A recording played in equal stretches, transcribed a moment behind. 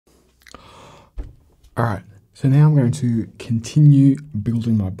Alright, so now I'm going to continue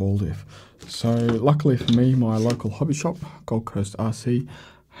building my ball diff. So luckily for me, my local hobby shop, Gold Coast RC,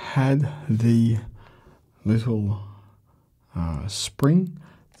 had the little spring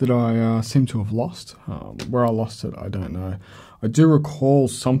that I seem to have lost. Where I lost it, I don't know. I do recall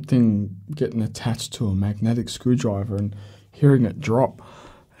something getting attached to a magnetic screwdriver and hearing it drop.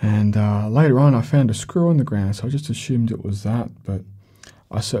 And later on, I found a screw on the ground, so I just assumed it was that, but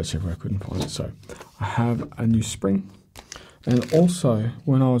I searched everywhere, I couldn't find it. So I have a new spring. And also,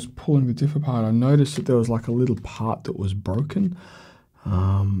 when I was pulling the diff apart, I noticed that there was like a little part that was broken.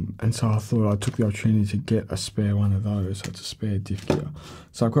 And so I thought I took the opportunity to get a spare one of those. So it's a spare diff gear.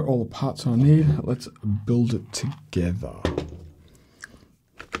 So I've got all the parts I need. Let's build it together.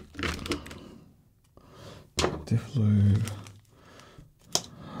 Diff lube.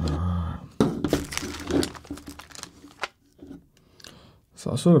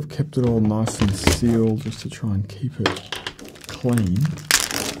 So I sort of kept it all nice and sealed just to try and keep it clean.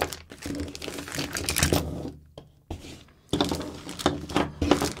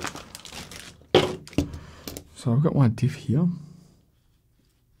 So I've got my diff here.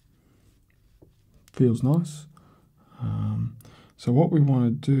 Feels nice. So what we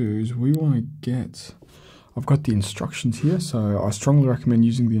want to do is we want to get, I've got the instructions here, so I strongly recommend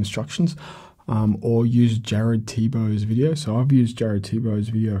using the instructions or use Jared Tebow's video. So I've used Jared Tebow's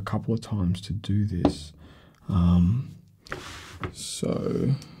video a couple of times to do this.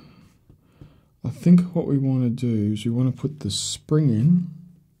 So I think what we want to do is we want to put the spring in.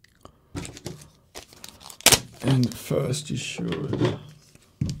 And first you should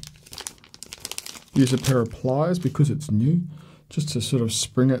use a pair of pliers because it's new, just to sort of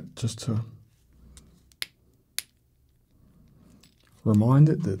spring it, just to remind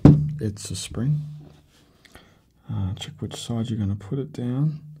it that it's a spring. Check which side you're going to put it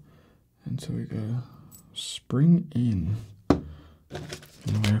down. And so we go spring in. And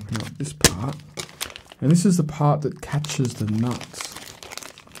we open up this part. And this is the part that catches the nuts.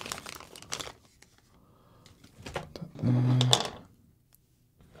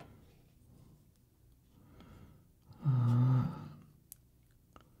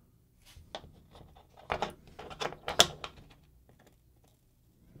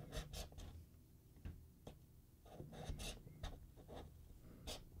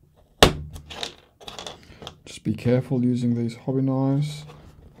 Just be careful using these hobby knives.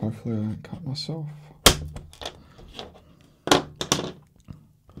 Hopefully I don't cut myself.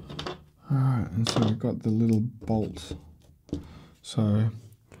 Alright, and so we've got the little bolt. So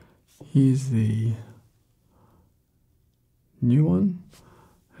here's the new one,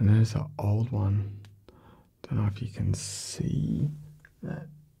 and there's the old one. Don't know if you can see that.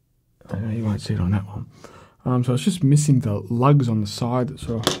 I know you won't see it on that one. So it's just missing the lugs on the side that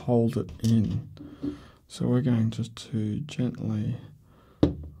sort of hold it in. So we're going just to gently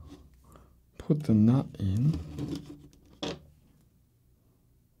put the nut in.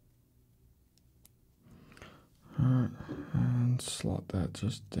 Alright, and slot that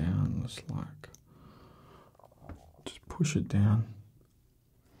just down, just like, just push it down.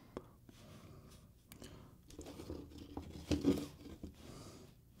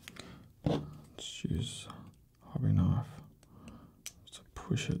 Just use a hobby knife to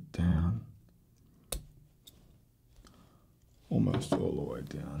push it down. Almost all the way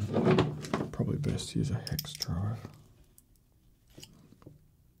down. Probably best to use a hex drive.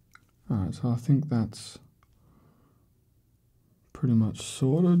 Alright, so I think that's pretty much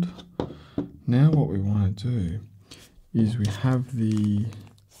sorted. Now what we want to do is we have the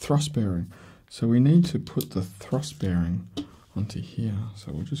thrust bearing. So we need to put the thrust bearing onto here.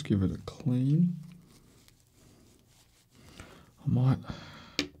 So we'll just give it a clean. I might...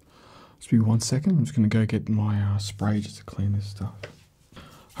 Just be 1 second, I'm just going to go get my spray just to clean this stuff.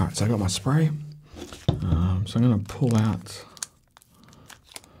 Alright, so I got my spray. So I'm going to pull out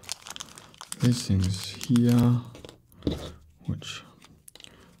these things here, which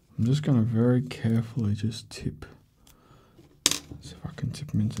I'm just going to very carefully just tip. See if I can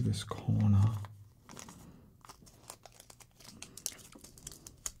tip them into this corner.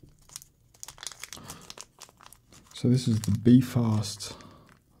 So this is the B-Fast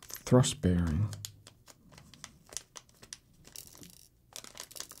thrust bearing.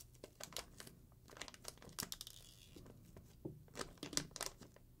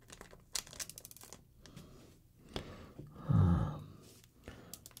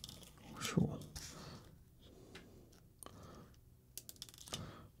 Sure.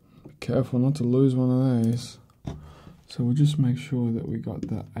 Be careful not to lose one of these. So we'll just make sure that we got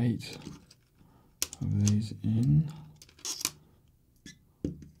the 8 of these in.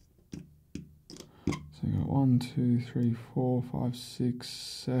 1, 2, 3, 4, 5, 6,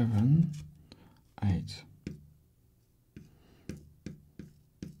 7, 8.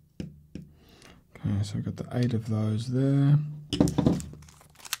 Okay, so I've got the 8 of those there.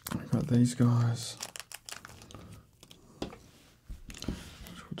 I've got these guys.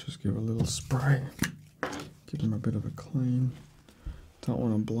 We'll just give a little spray. Give them a bit of a clean. Don't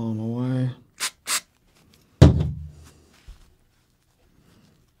want to blow them away.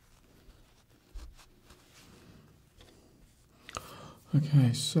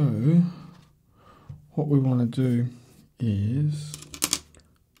 Okay, so what we want to do is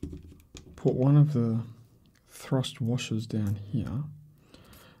put one of the thrust washers down here.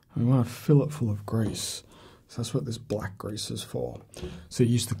 And we want to fill it full of grease. So that's what this black grease is for. So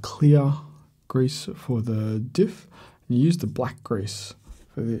you use the clear grease for the diff, and you use the black grease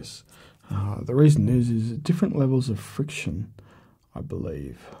for this. The reason is different levels of friction, I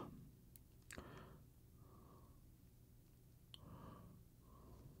believe.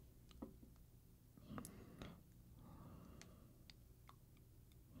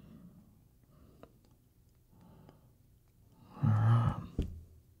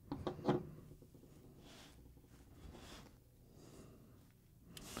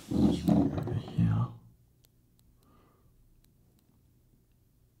 Over here.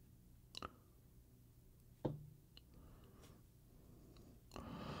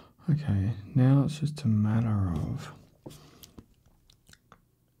 Okay, now it's just a matter of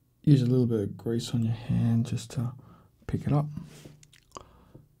use a little bit of grease on your hand just to pick it up.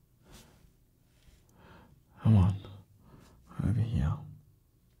 Come on, over here.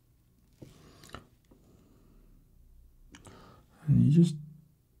 And you just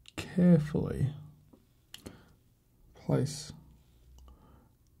carefully place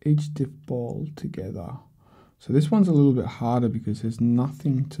each diff ball together. So this one's a little bit harder because there's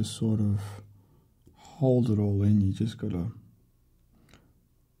nothing to sort of hold it all in. You just got to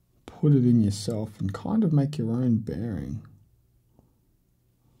put it in yourself and kind of make your own bearing.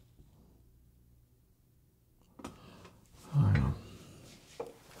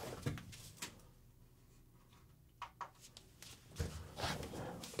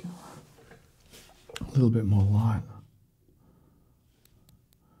 A little bit more light.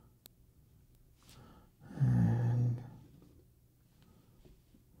 And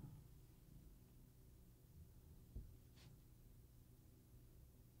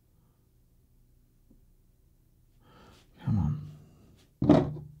come on.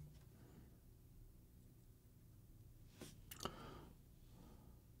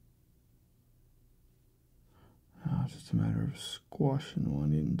 Now it's just a matter of squashing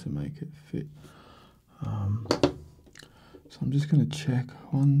one in to make it fit. So I'm just going to check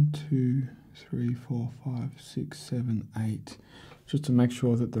 1, 2, 3, 4, 5, 6, 7, 8, just to make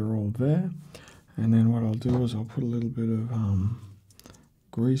sure that they're all there. And then what I'll do is I'll put a little bit of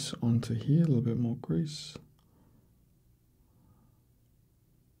grease onto here, a little bit more grease.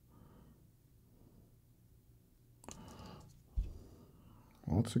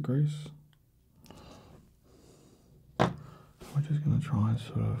 Lots of grease. We're just going to try and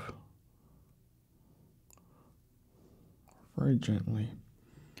sort of very gently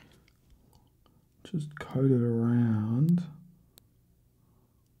just coat it around,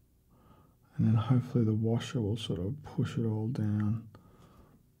 and then hopefully the washer will sort of push it all down.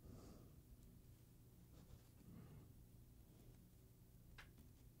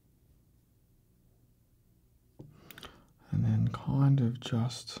 And then kind of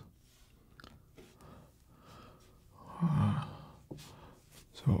just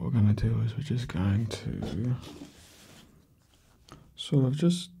so what we're going to do is we're just going to sort of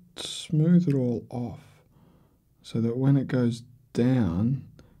just smooth it all off so that when it goes down,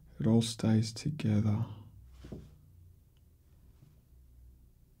 it all stays together.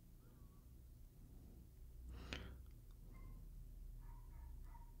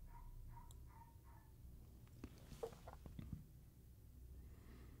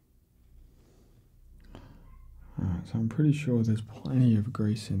 Alright, so I'm pretty sure there's plenty of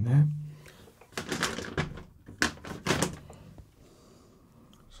grease in there.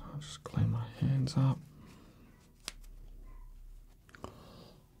 Up.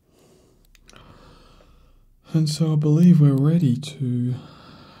 And so I believe we're ready to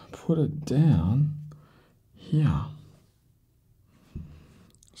put it down here.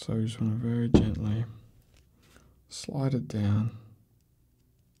 So we just want to very gently slide it down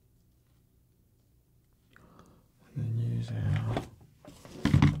and then use our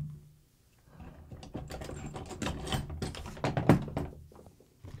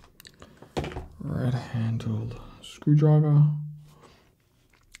red-handled screwdriver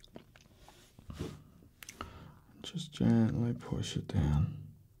Just gently push it down.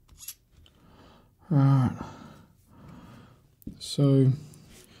 Alright, so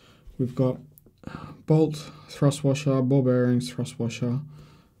we've got bolt, thrust washer, ball bearings, thrust washer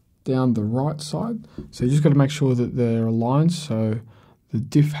down the right side. So you just got to make sure that they're aligned. So the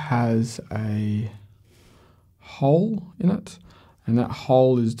diff has a hole in it, and that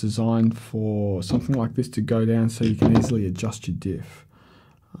hole is designed for something like this to go down so you can easily adjust your diff.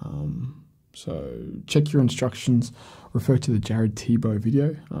 So check your instructions, refer to the Jared Tebow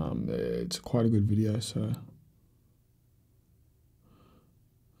video. It's quite a good video. So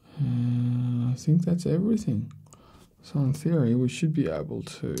I think that's everything. So in theory, we should be able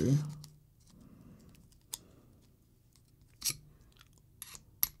to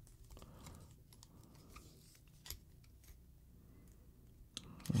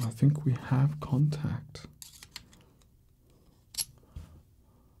I think we have contact.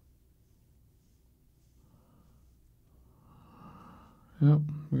 Yep,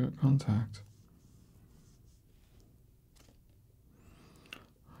 we got contact.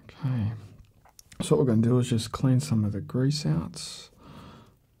 Okay, so what we're going to do is just clean some of the grease out.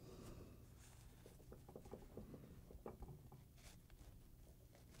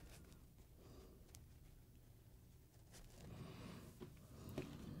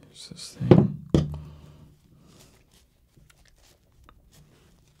 Use this thing.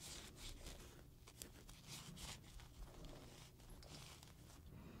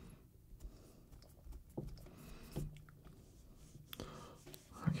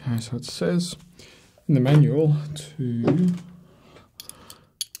 Okay, so it says in the manual to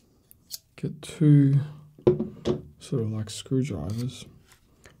get two sort of like screwdrivers,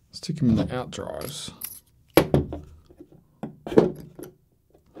 stick them in the out drives,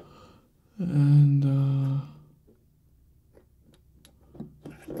 and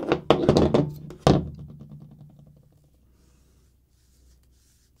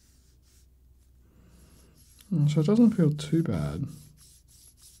so it doesn't feel too bad.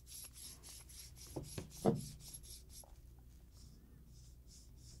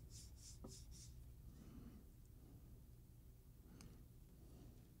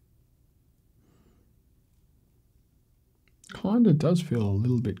 Kind of does feel a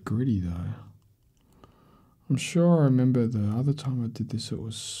little bit gritty though. I'm sure I remember the other time I did this it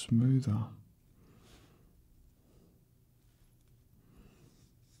was smoother.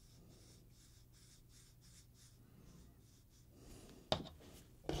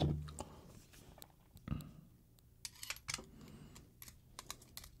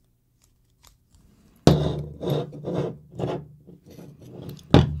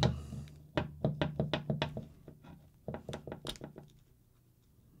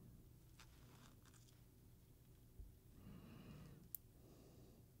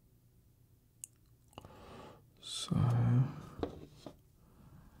 So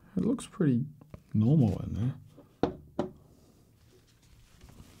it looks pretty normal in there.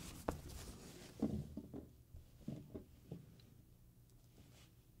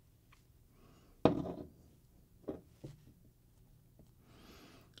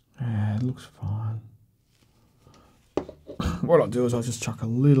 Yeah, it looks fine. What I'll do is I'll just chuck a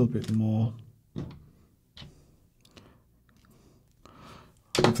little bit more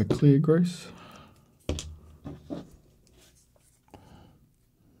of the clear grease.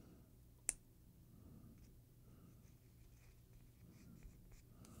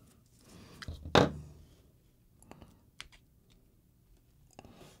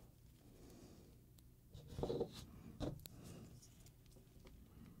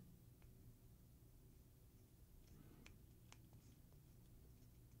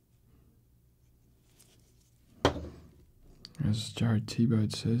 As Jared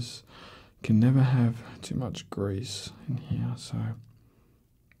Tebow says, can never have too much grease in here, so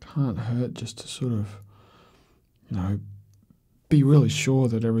can't hurt just to sort of, you know, be really sure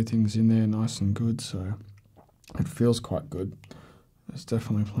that everything's in there nice and good. So it feels quite good. There's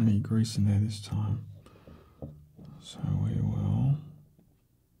definitely plenty of grease in there this time. So we will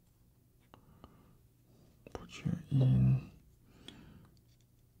put you in.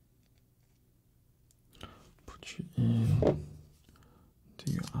 Put you in.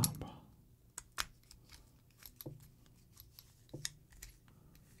 Do you up.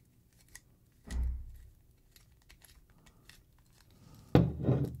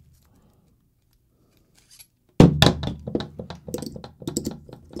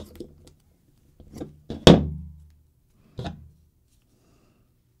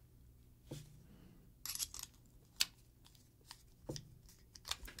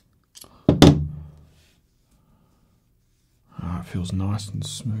 Feels nice and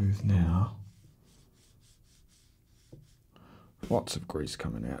smooth now. Lots of grease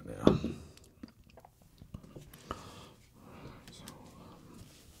coming out now.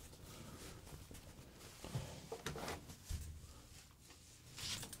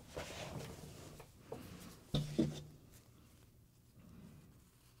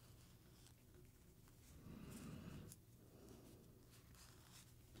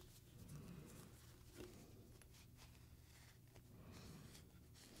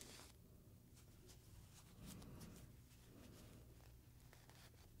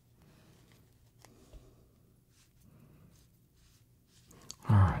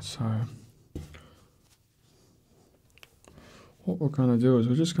 Alright, so what we're going to do is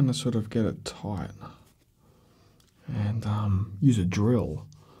we're just going to sort of get it tight and use a drill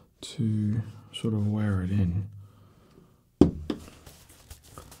to sort of wear it in.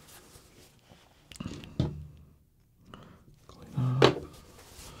 Clean up.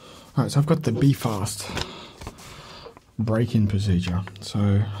 Alright, so I've got the Be Fast break-in procedure.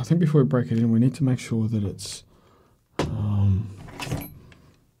 So I think before we break it in, we need to make sure that it's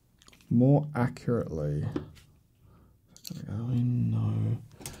more accurately. Is it gonna go in? No.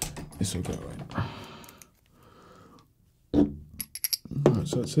 This will go in. Alright,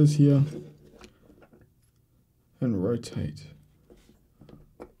 so it says here, and rotate.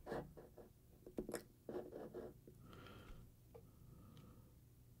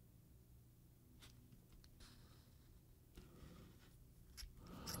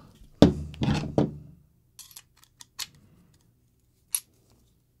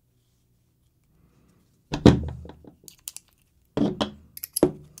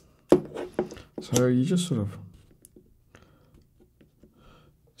 So you just sort of,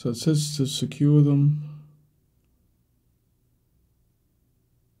 so it says to secure them.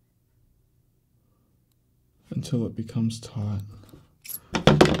 Until it becomes tight.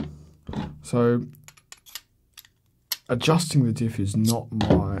 So adjusting the diff is not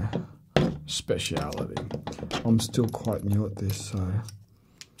my speciality. I'm still quite new at this, so.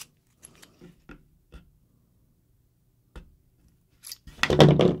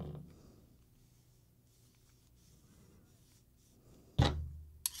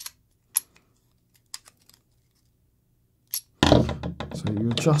 So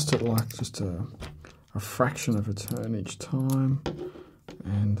you adjust it like just a fraction of a turn each time,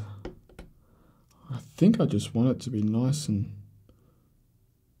 and I think I just want it to be nice and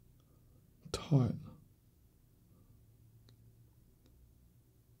tight.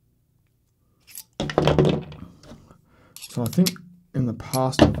 So I think in the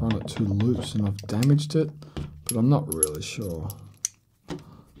past I've run it too loose and I've damaged it, but I'm not really sure.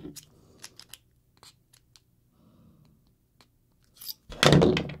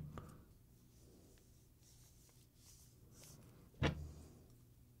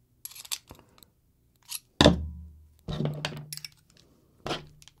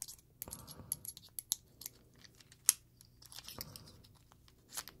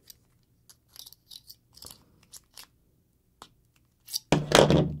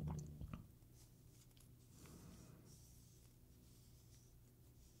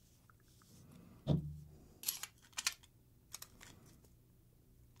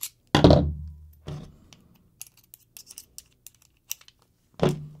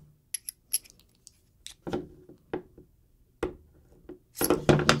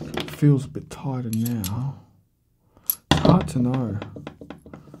 Feels a bit tighter now. It's hard to know,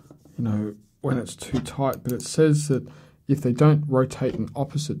 you know, when it's too tight, but it says that if they don't rotate in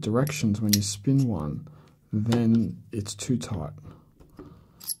opposite directions when you spin one, then it's too tight.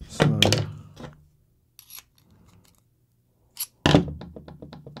 So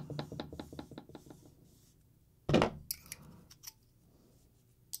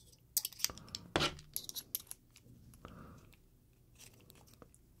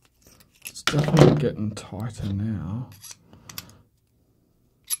definitely getting tighter now.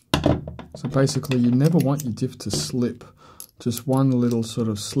 So basically you never want your diff to slip. Just one little sort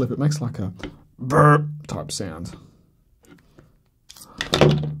of slip. It makes like a burp type sound.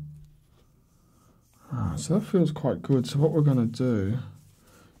 Alright, so that feels quite good. So what we're going to do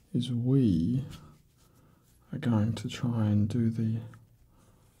is we are going to try and do the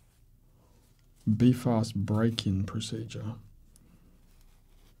Be Fast break-in procedure.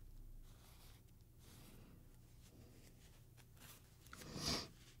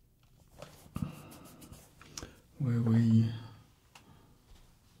 Where we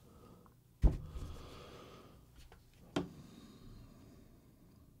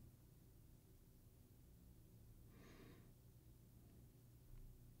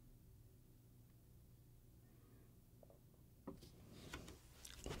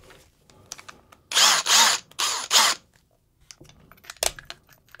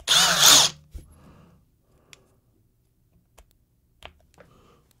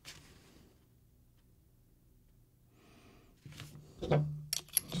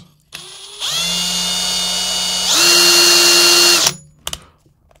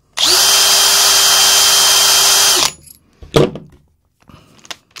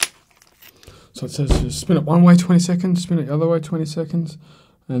it says just spin it one way 20 seconds, spin it the other way 20 seconds,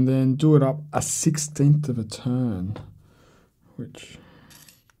 and then do it up a 1/16 of a turn, which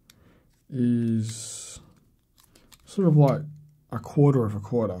is sort of like a quarter of a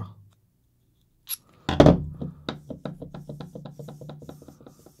quarter.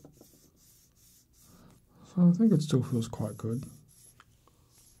 So I think it still feels quite good.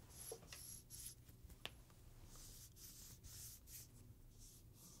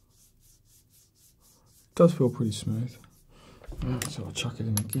 It does feel pretty smooth. Right, so I'll chuck it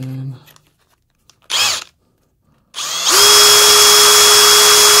in again.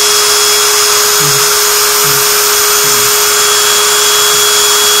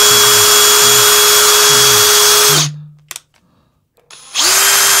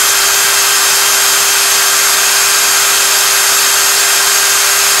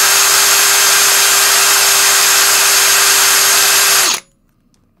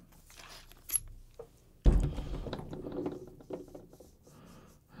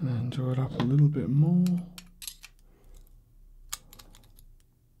 And then draw it up a little bit more.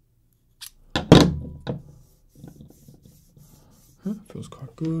 Yeah, feels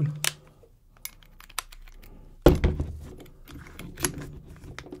quite good.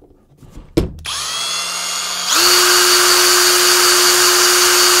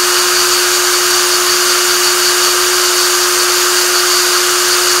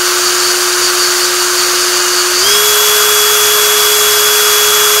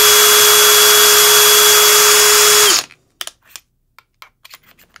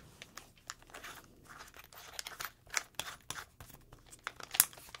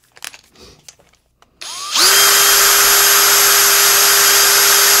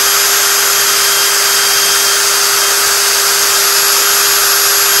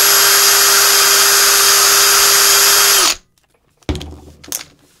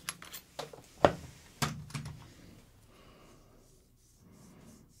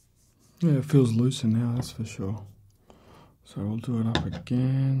 Yeah, it feels looser now, that's for sure. So we'll do it up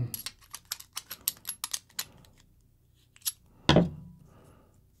again.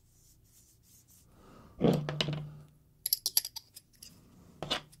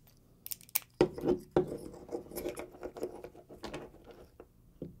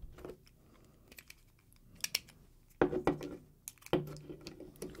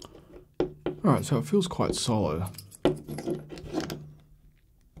 Alright, so it feels quite solid.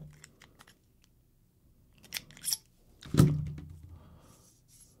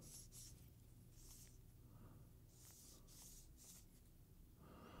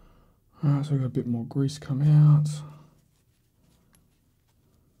 Alright, so we've got a bit more grease come out.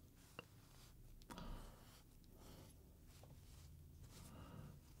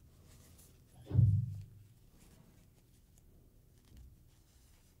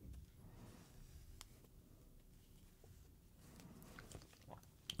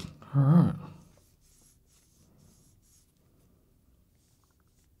 Alright.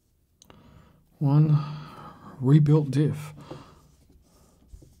 One rebuilt diff.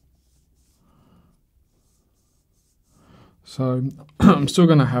 So I'm still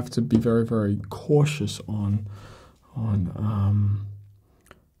going to have to be very, very cautious on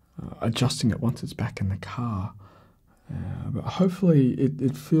adjusting it once it's back in the car. But hopefully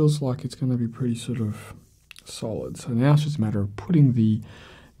it feels like it's going to be pretty sort of solid. So now it's just a matter of putting the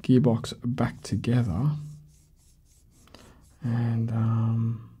gearbox back together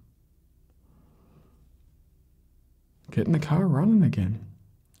and getting the car running again.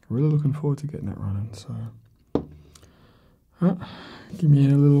 Really looking forward to getting it running. So give me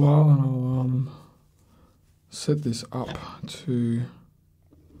a little while and I'll set this up to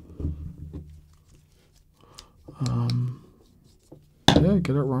yeah,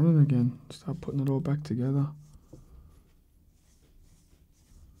 get it running again. Start putting it all back together.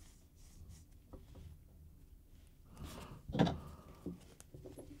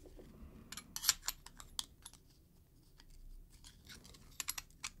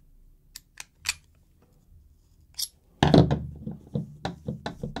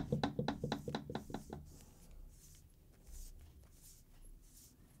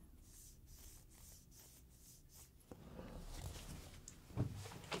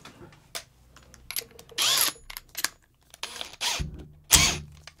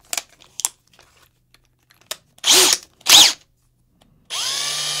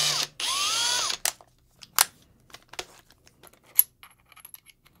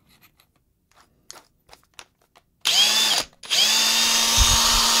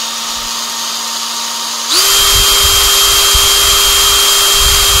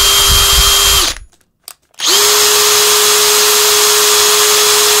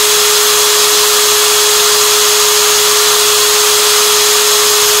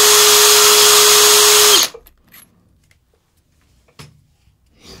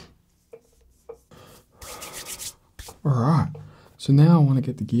 So now I want to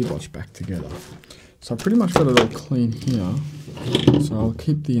get the gearbox back together. So I pretty much got it all clean here. So I'll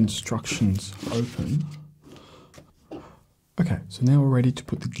keep the instructions open. Okay, so now we're ready to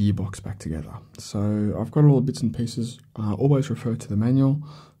put the gearbox back together. So I've got all the bits and pieces, always refer to the manual.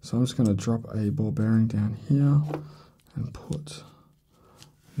 So I'm just going to drop a ball bearing down here and put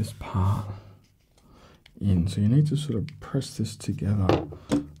this part in. So you need to sort of press this together.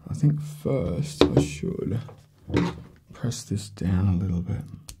 I think first I should press this down a little bit.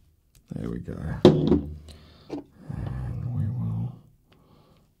 There we go. And we will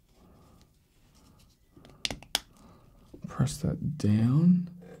press that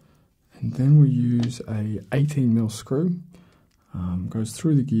down, and then we use a 18mm screw. Goes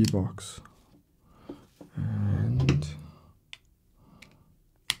through the gearbox, and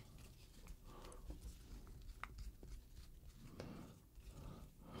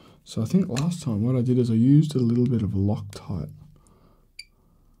so I think last time what I did is I used a little bit of Loctite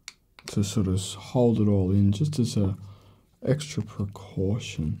to sort of hold it all in, just as a extra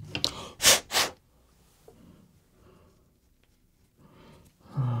precaution.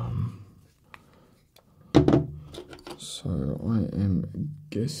 So I am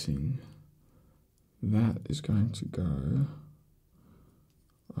guessing that is going to go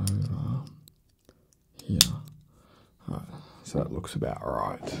over here. Alright, so that looks about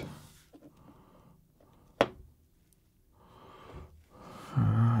right.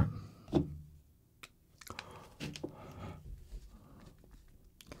 Alright.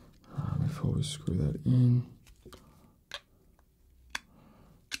 Before we screw that in.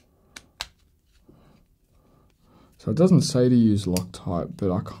 So it doesn't say to use Loctite,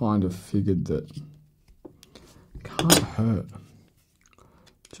 but I kind of figured that it can't hurt.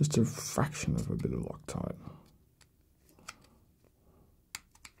 Just a fraction of a bit of Loctite.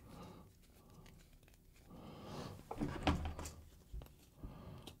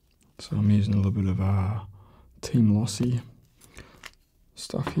 So I'm using a little bit of Team Lossy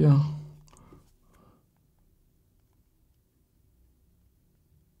stuff here.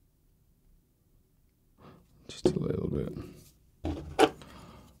 Just a little bit.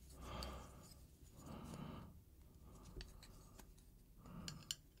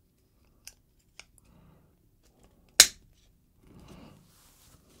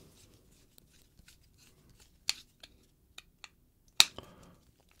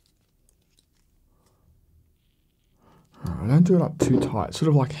 I don't do it up too tight, sort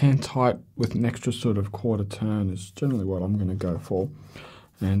of like hand tight with an extra sort of quarter turn is generally what I'm going to go for.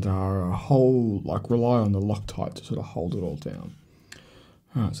 And rely on the Loctite to sort of hold it all down.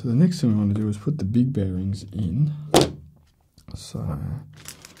 Alright, so the next thing we want to do is put the big bearings in. So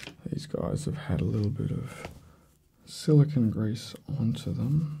these guys have had a little bit of silicone grease onto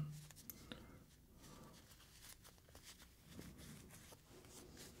them.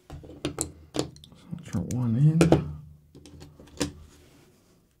 So I'll drop one in.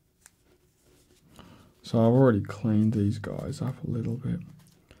 So I've already cleaned these guys up a little bit.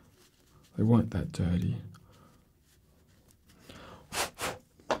 They weren't that dirty.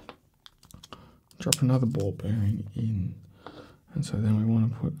 Drop another ball bearing in. And so then we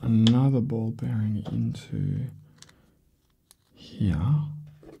want to put another ball bearing into here.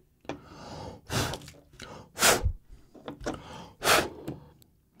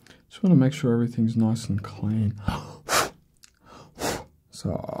 Just want to make sure everything's nice and clean.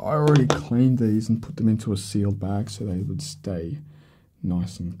 So I already cleaned these and put them into a sealed bag so they would stay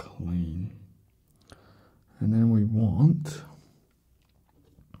nice and clean. And then we want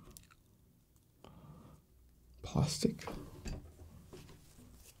plastic.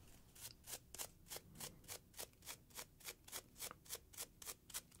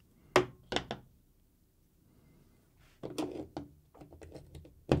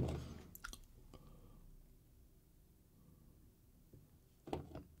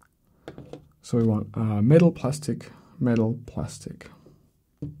 So we want metal, plastic, metal, plastic.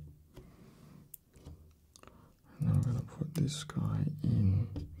 And then I'm going to put this guy in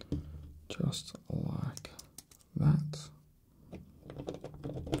just like that.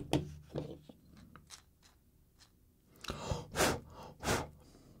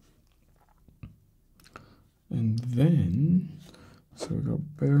 And then, so we've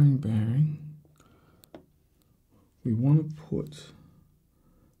got bearing. We want to put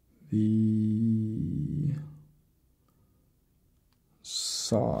the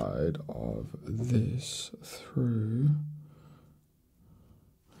side of this through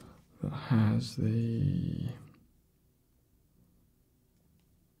that has the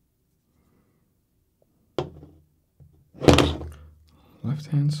left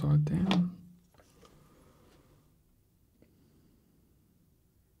hand side down.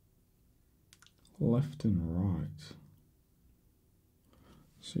 left and right.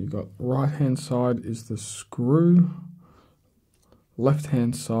 So you've got right hand side is the screw, left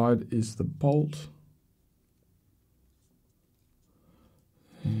hand side is the bolt,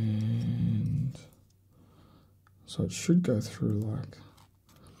 and so it should go through like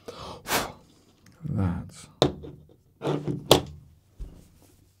that.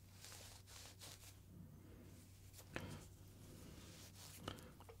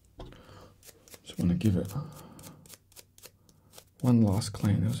 Just want to give it one last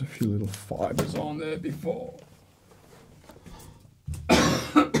clean. There was a few little fibres on there before.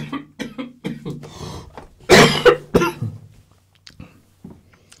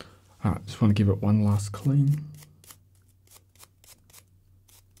 Alright, just want to give it one last clean.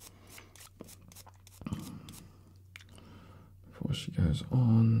 Before she goes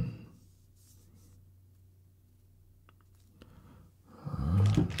on.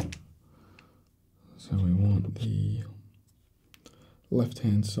 So we want the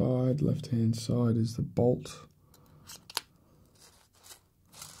left-hand side. Left-hand side is the bolt.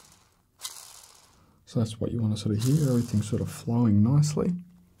 So that's what you want to sort of hear, everything sort of flowing nicely.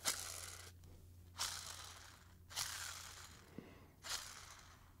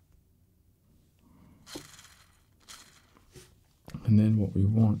 And then what we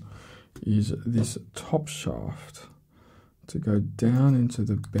want is this top shaft to go down into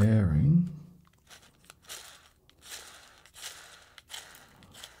the bearing.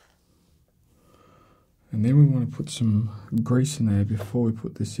 And then we want to put some grease in there before we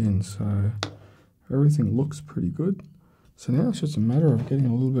put this in, so everything looks pretty good. So now it's just a matter of getting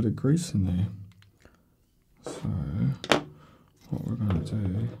a little bit of grease in there. So what we're going to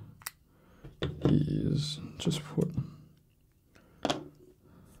do is just put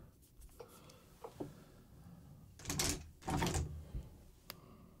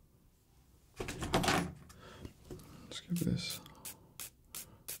give this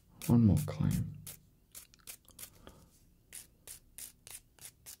one more clean.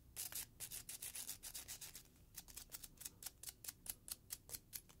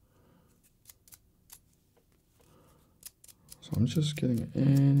 So I'm just getting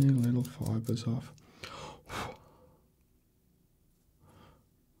any little fibres off.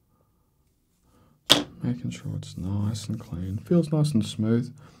 Making sure it's nice and clean. Feels nice and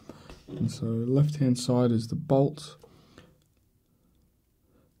smooth. And so left hand side is the bolt.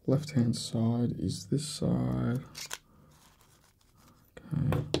 Left hand side is this side.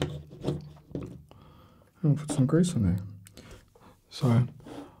 Okay. And we'll put some grease on there. So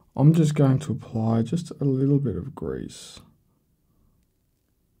I'm just going to apply just a little bit of grease.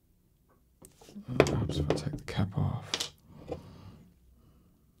 Perhaps if I take the cap off.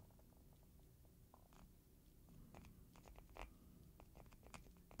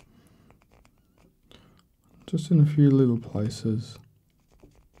 Just in a few little places,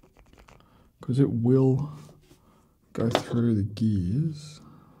 because it will go through the gears.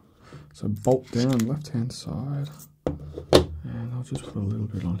 So bolt down left hand side, and I'll just put a little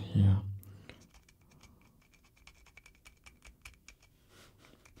bit on here.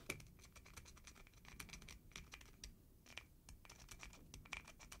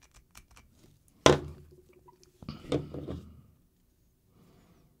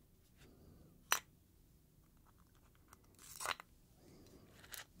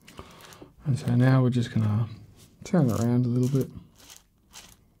 And so now we're just going to turn it around a little bit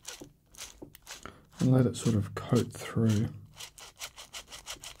and let it sort of coat through.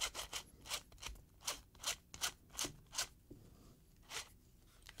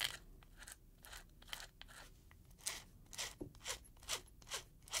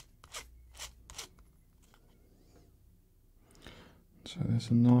 So there's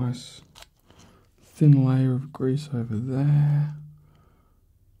a nice thin layer of grease over there.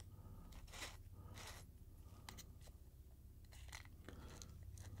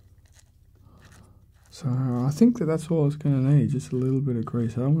 So I think that's all it's going to need, just a little bit of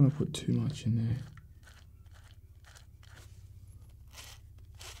grease. I don't want to put too much in there.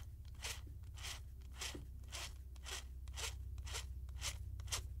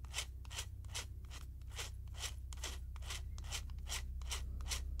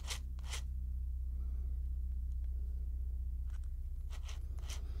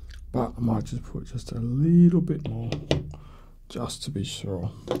 But I might just put just a little bit more, just to be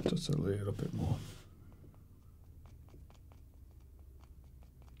sure, just a little bit more.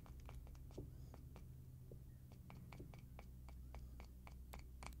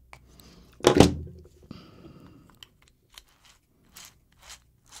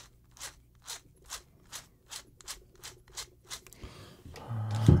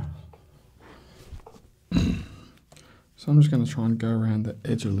 So I'm just going to try and go around the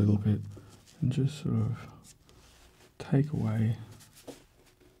edge a little bit and just sort of take away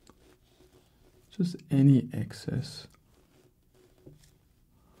just any excess.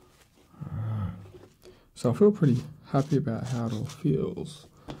 Alright. So I feel pretty happy about how it all feels.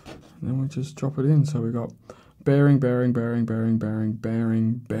 And then we just drop it in. So we got bearing, bearing, bearing, bearing, bearing,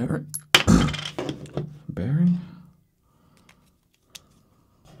 bearing, bearing, bearing.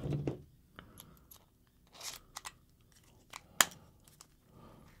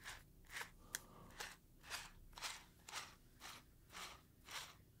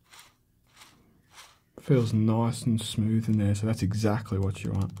 Feels nice and smooth in there, so that's exactly what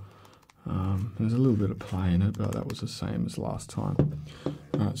you want. There's a little bit of play in it, but that was the same as last time.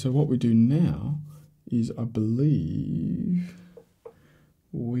 Alright, so what we do now is, I believe,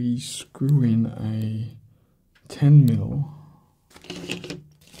 we screw in a 10mm,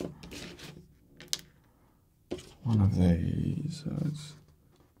 one of these, so it's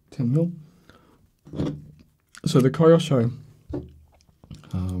 10mm. So the Kyosho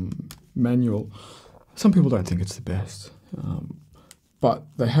manual, some people don't think it's the best, but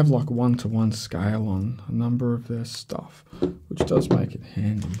they have like 1-to-1 scale on a number of their stuff, which does make it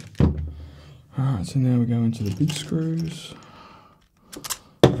handy. Alright, so now we go into the big screws.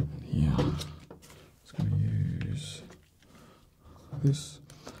 Yeah, just going to use this.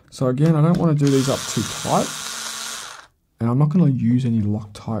 So again, I don't want to do these up too tight, and I'm not going to use any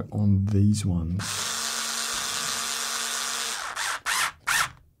Loctite on these ones.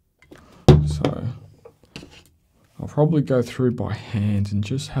 So I'll probably go through by hand and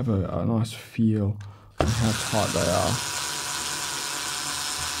just have a nice feel on how tight they are.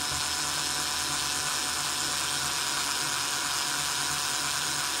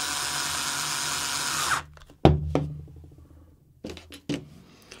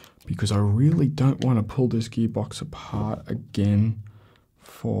 Because I really don't want to pull this gearbox apart again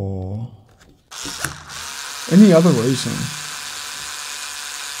for any other reason.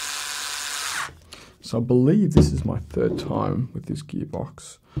 So I believe this is my third time with this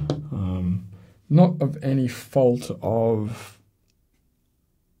gearbox. Not of any fault of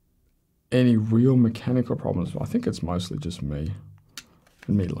any real mechanical problems, but I think it's mostly just me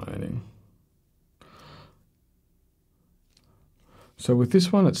and me learning. So with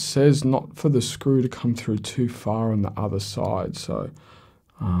this one, it says not for the screw to come through too far on the other side. So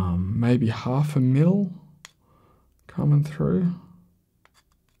maybe 1/2 mil coming through.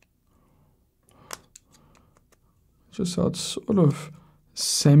 Just so it's sort of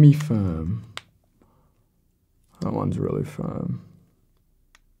semi-firm. That one's really firm.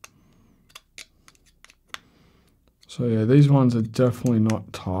 So yeah, these ones are definitely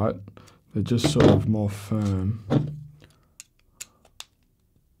not tight. They're just sort of more firm.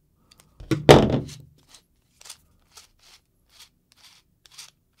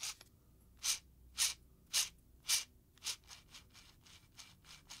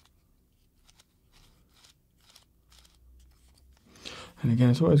 And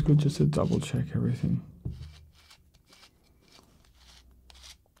again, it's always good just to double check everything.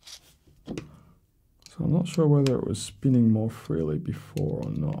 So I'm not sure whether it was spinning more freely before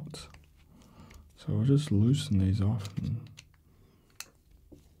or not. So we'll just loosen these off.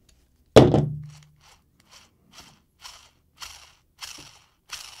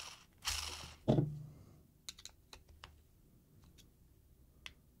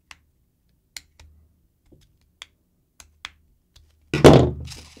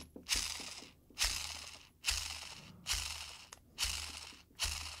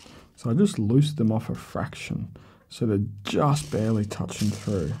 So I just loosed them off a fraction, so they're just barely touching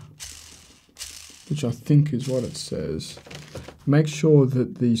through, which I think is what it says. Make sure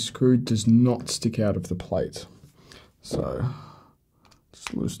that the screw does not stick out of the plate. So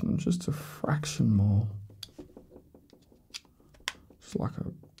just loosen them just a fraction more, just like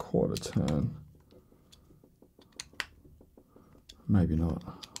a 1/4 turn. Maybe not.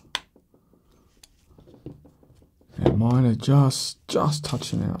 Yeah, mine are just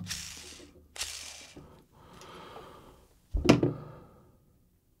touching out.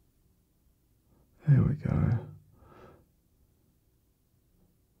 There we go.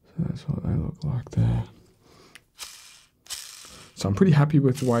 So that's what they look like there. So I'm pretty happy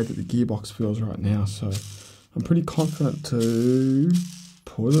with the way that the gearbox feels right now. So I'm pretty confident to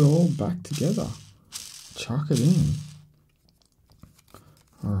put it all back together. Chuck it in.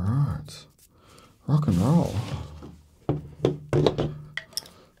 All right. Rock and roll.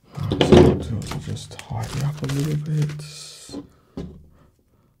 Alright, so what I'll do is just tidy up a little bit.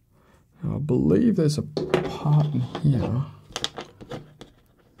 Now I believe there's a part in here.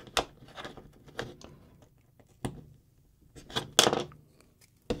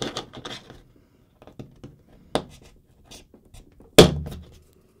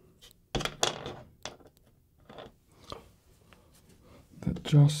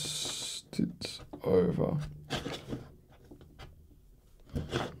 adjust it over.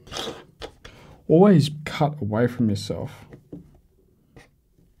 Always cut away from yourself.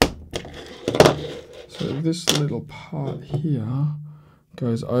 So this little part here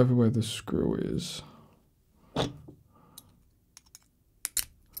goes over where the screw is.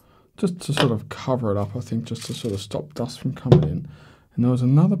 Just to sort of cover it up, I think, just to sort of stop dust from coming in. And there was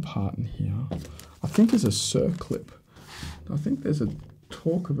another part in here. I think there's a circlip. I think there's a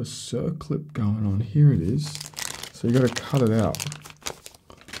talk of a circlip going on. Here it is. So you got to cut it out.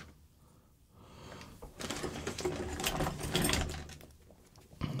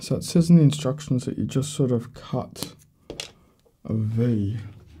 So it says in the instructions that you just sort of cut a V.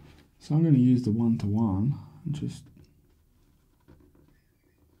 So I'm going to use the 1-to-1 and just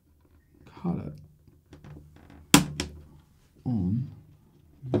cut it on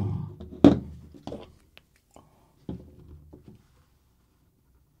the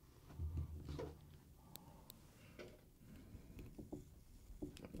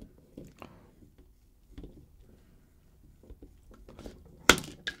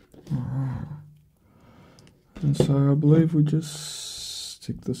and so I believe we just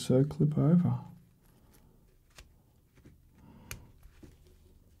stick the circlip over.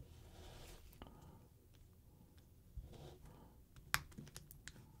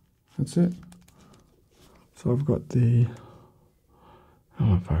 That's it. So I've got the, I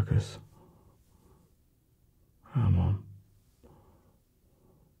want focus. Come on.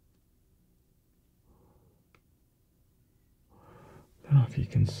 I don't know if you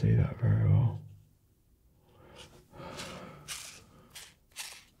can see that very well.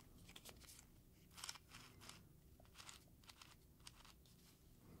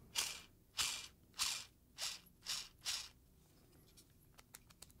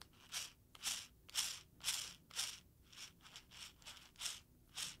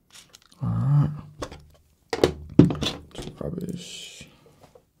 Rubbish.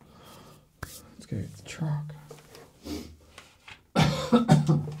 Let's go get the truck.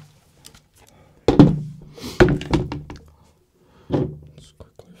 Let's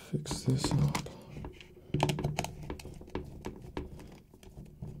quickly fix this up.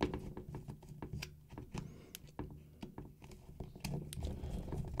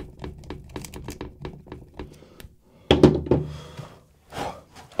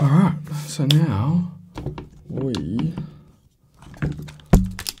 Alright, so now we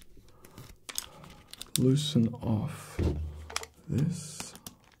loosen off this.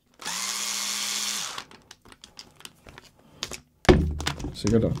 So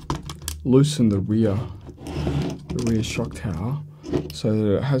you gotta loosen the rear shock tower so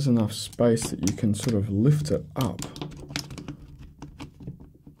that it has enough space that you can sort of lift it up.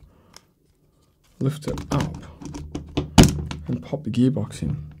 Lift it up and pop the gearbox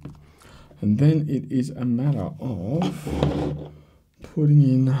in. And then it is a matter of putting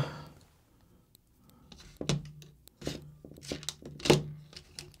in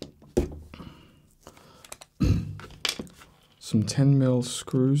some 10mm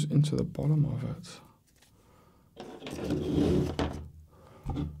screws into the bottom of it.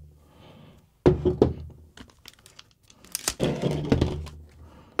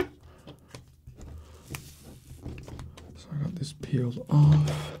 So I got this peeled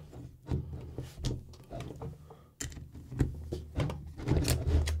off.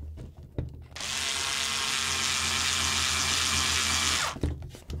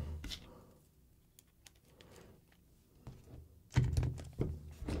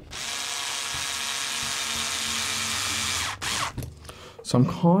 So I'm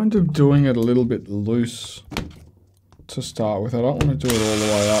kind of doing it a little bit loose to start with. I don't want to do it all the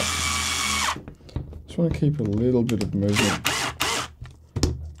way up. Just want to keep a little bit of movement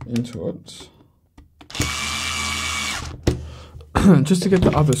into it. Just to get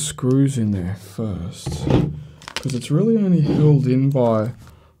the other screws in there first. Because it's really only held in by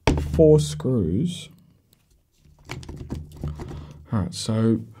 4 screws. Alright,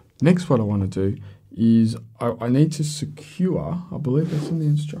 so next what I want to do is I need to secure, I believe that's in the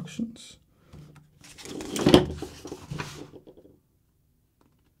instructions.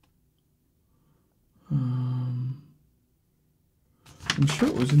 I'm sure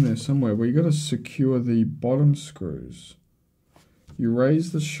it was in there somewhere where you got to secure the bottom screws. You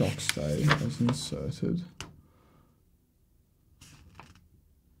raise the shock stay as inserted.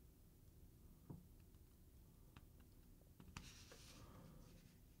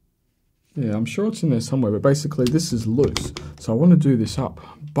 Yeah, I'm sure it's in there somewhere, but basically this is loose. So I want to do this up,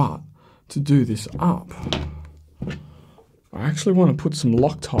 but to do this up, I actually want to put some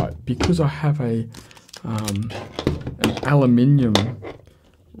Loctite because I have an aluminium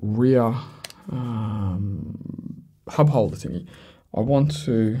rear hub holder thingy, I want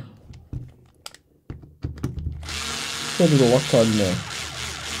to put a little Loctite in there.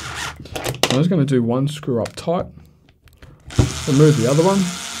 I'm just going to do one screw up tight, remove the other one,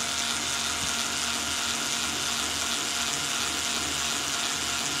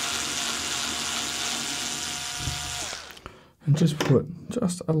 and just put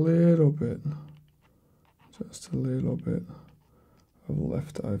just a little bit of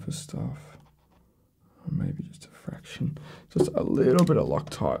leftover stuff, or maybe just a fraction, just a little bit of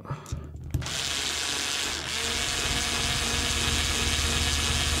Loctite.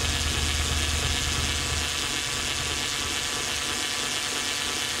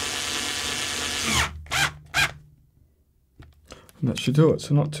 And that should do it,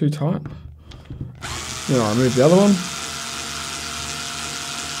 so not too tight. Then I'll remove the other one.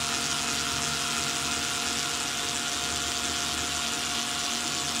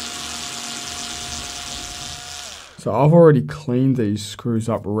 So I've already cleaned these screws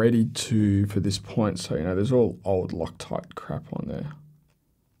up ready for this point, so you know there's all old Loctite crap on there.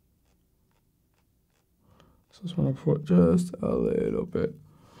 So I just want to put just a little bit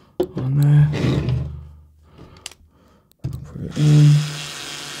on there. Put it in.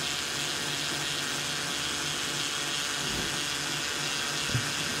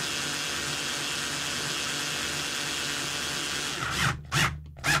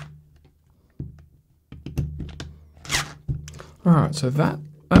 Alright, so that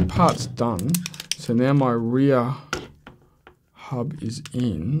part's done. So now my rear hub is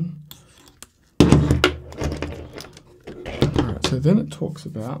in. Alright, so then it talks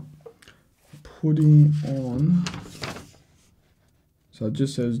about putting on, so it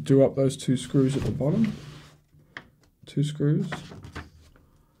just says do up those 2 screws at the bottom, 2 screws,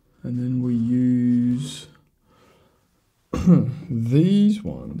 and then we use these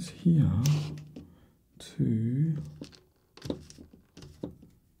ones here to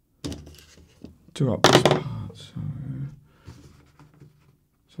do up this part.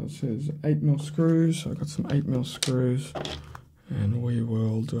 So it says 8mm screws, so I've got some 8mm screws, and we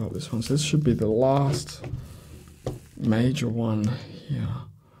will do up this one. So this should be the last major one here.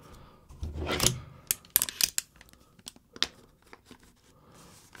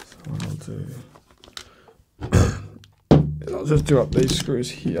 So what I'll do is I'll just do up these screws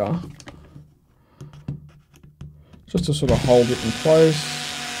here, just to sort of hold it in place.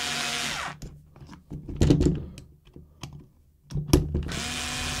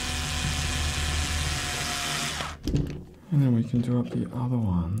 And then we can do up the other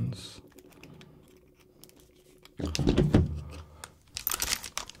ones.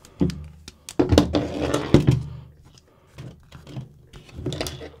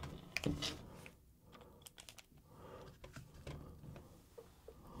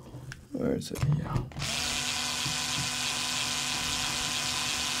 Where is it here?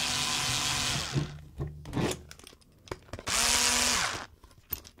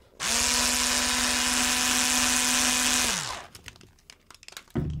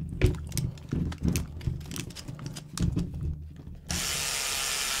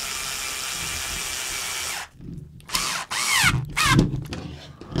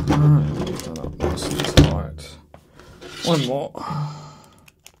 Done up nice and tight. One more.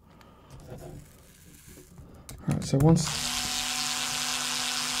 Alright, so once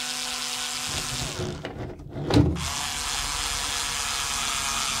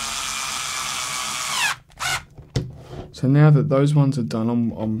so now that those ones are done,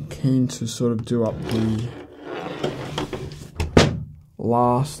 I'm keen to sort of do up the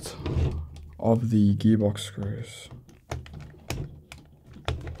last of the gearbox screws.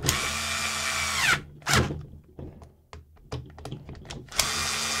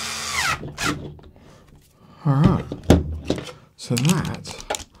 Alright, so that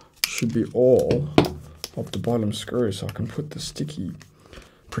should be all of the bottom screw, so I can put the sticky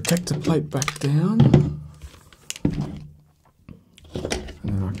protector plate back down, and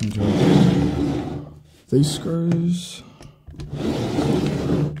then I can do these screws.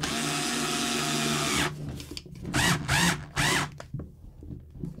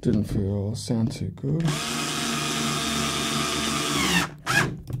 Didn't sound too good.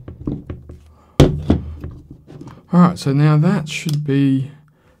 Alright, so now that should be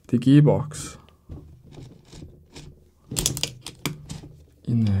the gearbox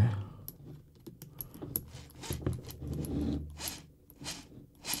in there.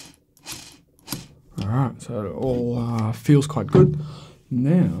 Alright, so it all feels quite good.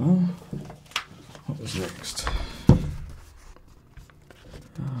 Now, what was next?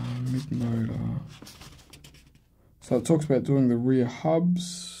 Mid-motor. So it talks about doing the rear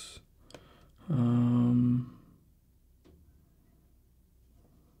hubs. But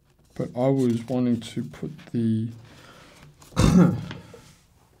I was wanting to put the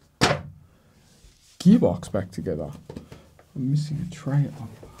gearbox back together. I'm missing a tray of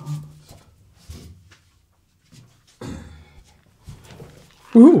parts.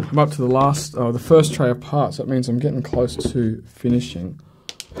 Woohoo! I'm up to the last, the first tray of parts. That means I'm getting close to finishing.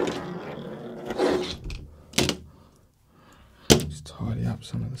 Just tidy up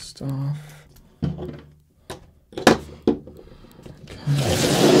some of the stuff. Okay.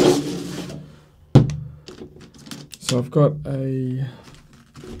 So I've got a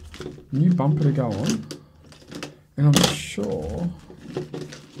new bumper to go on, and I'm sure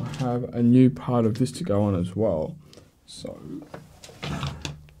I have a new part of this to go on as well. So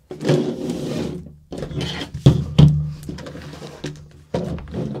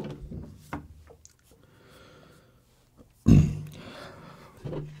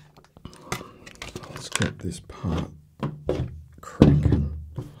let's get this part cranking.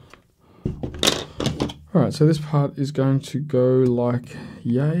 Alright, so this part is going to go like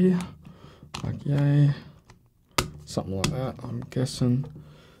yay, something like that, I'm guessing.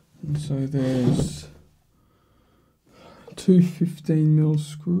 And so there's two 15mm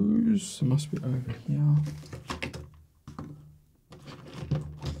screws, it must be over here.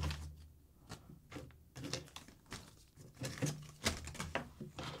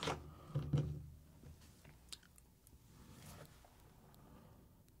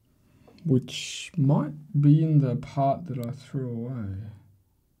 Which might be in the part that I threw away.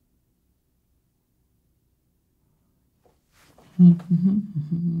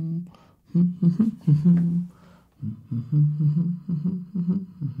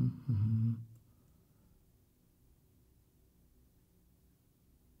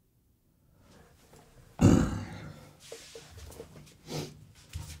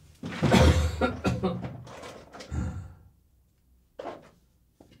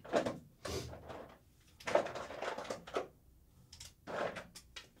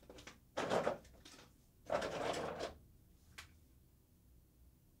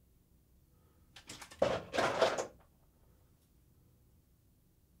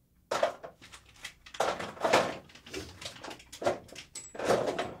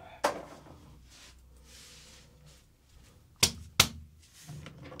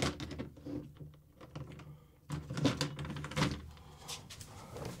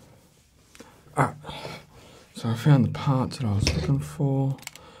 Alright, so I found the parts that I was looking for,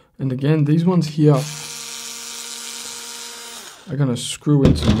 and again these ones here are going to screw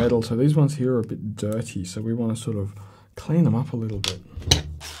into metal, so these ones here are a bit dirty, so we want to sort of clean them up a little bit.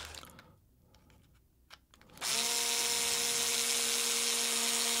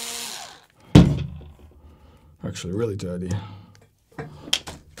 Actually really dirty. So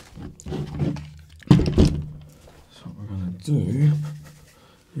what we're going to do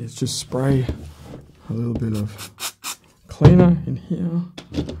is just spray a little bit of cleaner in here,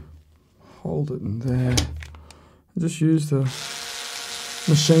 hold it in there, and just use the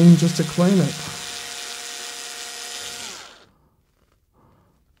machine just to clean it.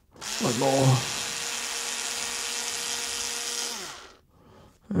 One more.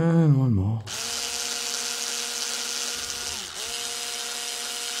 And one more.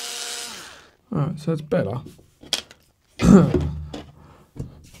 Alright, so it's better.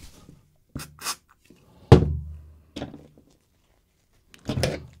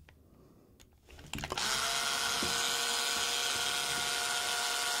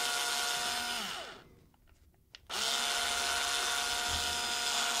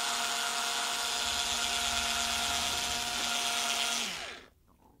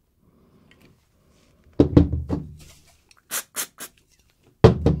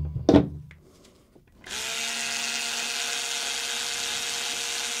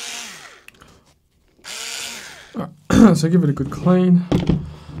 So give it a good clean,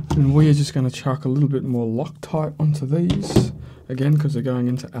 and we are just going to chuck a little bit more Loctite onto these, again because they're going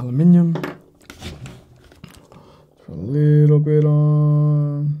into aluminium. Put a little bit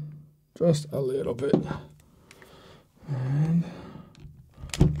on, just a little bit, and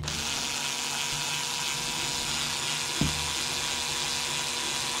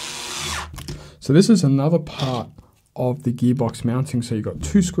so this is another part of the gearbox mounting. So you've got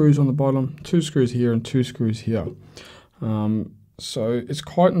two screws on the bottom, two screws here and two screws here. So it's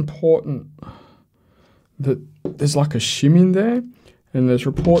quite important that there's like a shim in there, and there's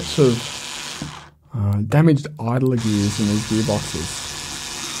reports of damaged idler gears in these gearboxes.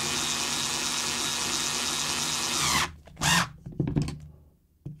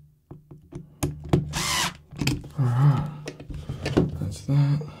 Alright.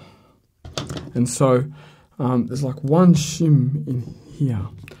 And so there's like one shim in here,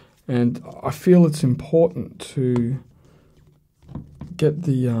 and I feel it's important to get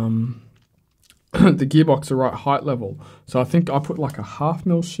the the gearbox the right height level. So I think I put like a 1/2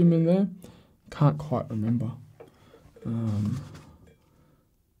 mil shim in there. Can't quite remember. So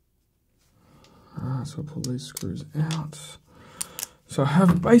I'll pull these screws out. So I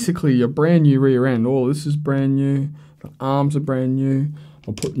have basically a brand new rear end. All this is brand new. The arms are brand new.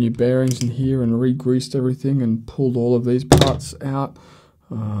 I put new bearings in here and re-greased everything and pulled all of these parts out.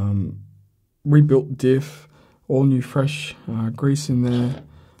 Rebuilt diff, all new fresh grease in there.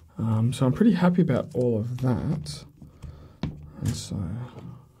 So I'm pretty happy about all of that. And so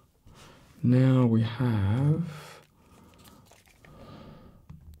now we have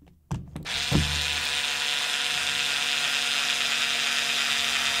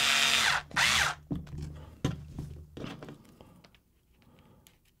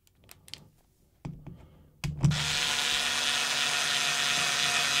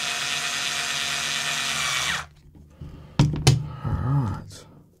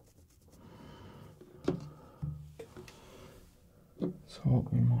so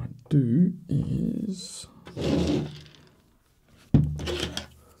what we might do is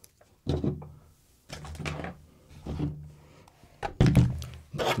put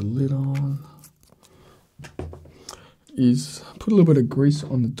the lid on, is put a little bit of grease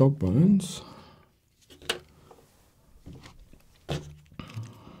on the dog bones.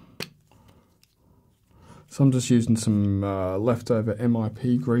 So I'm just using some leftover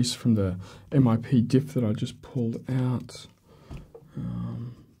MIP grease from the MIP Diff that I just pulled out.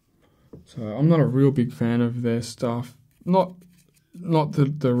 So I'm not a real big fan of their stuff. Not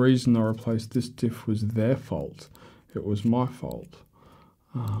that the reason I replaced this diff was their fault. It was my fault.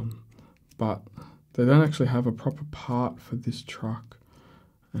 But they don't actually have a proper part for this truck.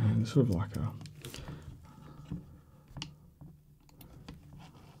 And it's sort of like a...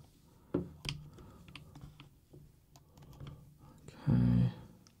 Okay.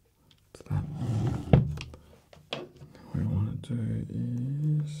 So that what we want to do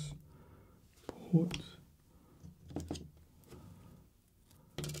is put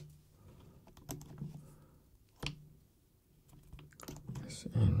this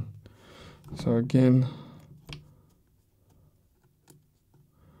in. So again,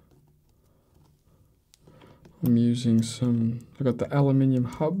 I'm using some, I got the aluminium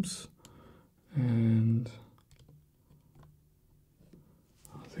hubs, and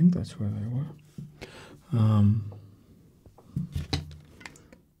I think that's where they were.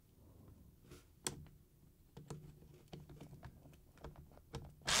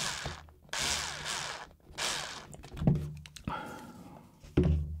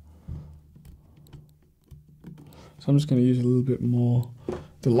 So I'm just going to use a little bit more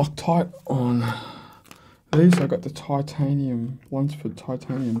the Loctite on these. I got the titanium ones for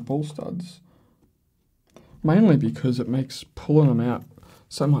titanium ball studs, mainly because it makes pulling them out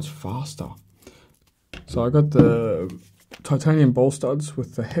so much faster. So I got the titanium ball studs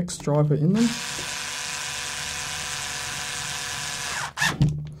with the hex driver in them,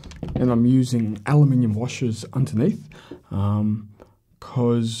 and I'm using aluminium washers underneath,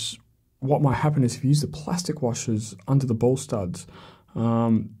 because what might happen is if you use the plastic washers under the ball studs,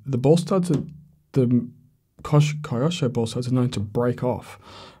 the ball studs are, the Kyosho ball studs are known to break off,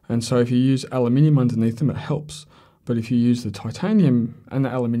 and so if you use aluminium underneath them, it helps. But if you use the titanium and the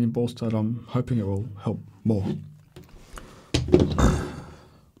aluminium ball stud, I'm hoping it will help more.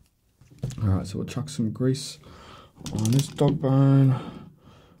 Alright, so we'll chuck some grease on this dog bone.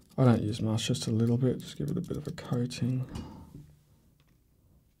 I don't use much, just a little bit, just give it a bit of a coating.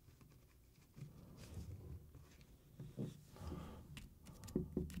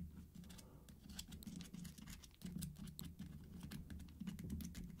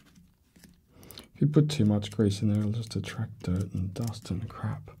 If you put too much grease in there, it'll just attract dirt and dust and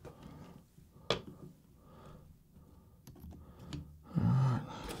crap. Alright,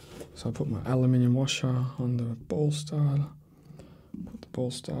 so I put my aluminium washer on the ball stud. Put the ball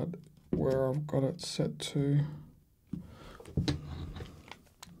stud where I've got it set to. I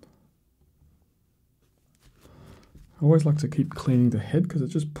always like to keep cleaning the head because it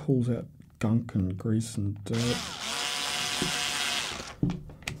just pulls out gunk and grease and dirt.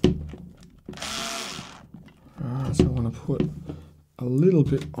 So I want to put a little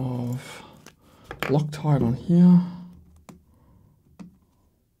bit of Loctite on here.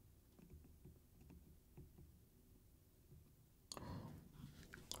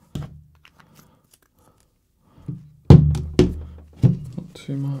 Not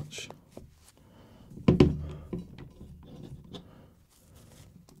too much.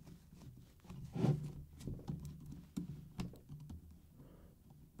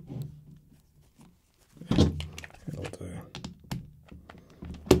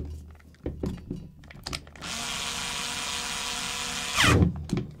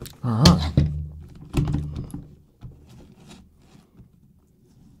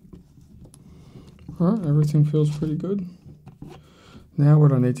 Alright, everything feels pretty good. Now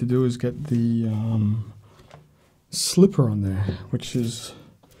what I need to do is get the slipper on there, which is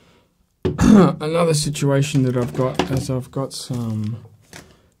another situation that I've got, as I've got some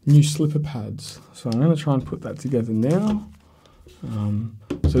new slipper pads. So I'm going to try and put that together now.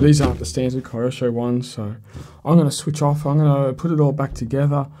 So these aren't the standard Kyosho ones, so I'm going to switch off, I'm going to put it all back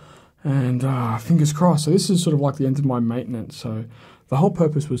together, and fingers crossed. So this is sort of like the end of my maintenance. So the whole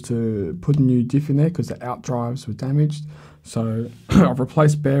purpose was to put a new diff in there because the out drives were damaged. So I've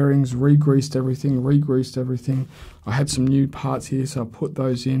replaced bearings, re-greased everything. I had some new parts here, so I put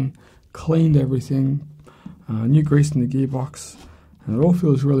those in, cleaned everything, new grease in the gearbox, and it all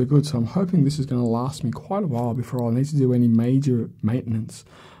feels really good. So I'm hoping this is going to last me quite a while before I'll need to do any major maintenance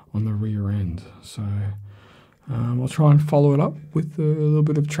on the rear end. So I'll try and follow it up with a little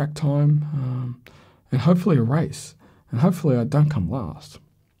bit of track time, and hopefully a race, and hopefully I don't come last.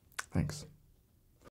 Thanks.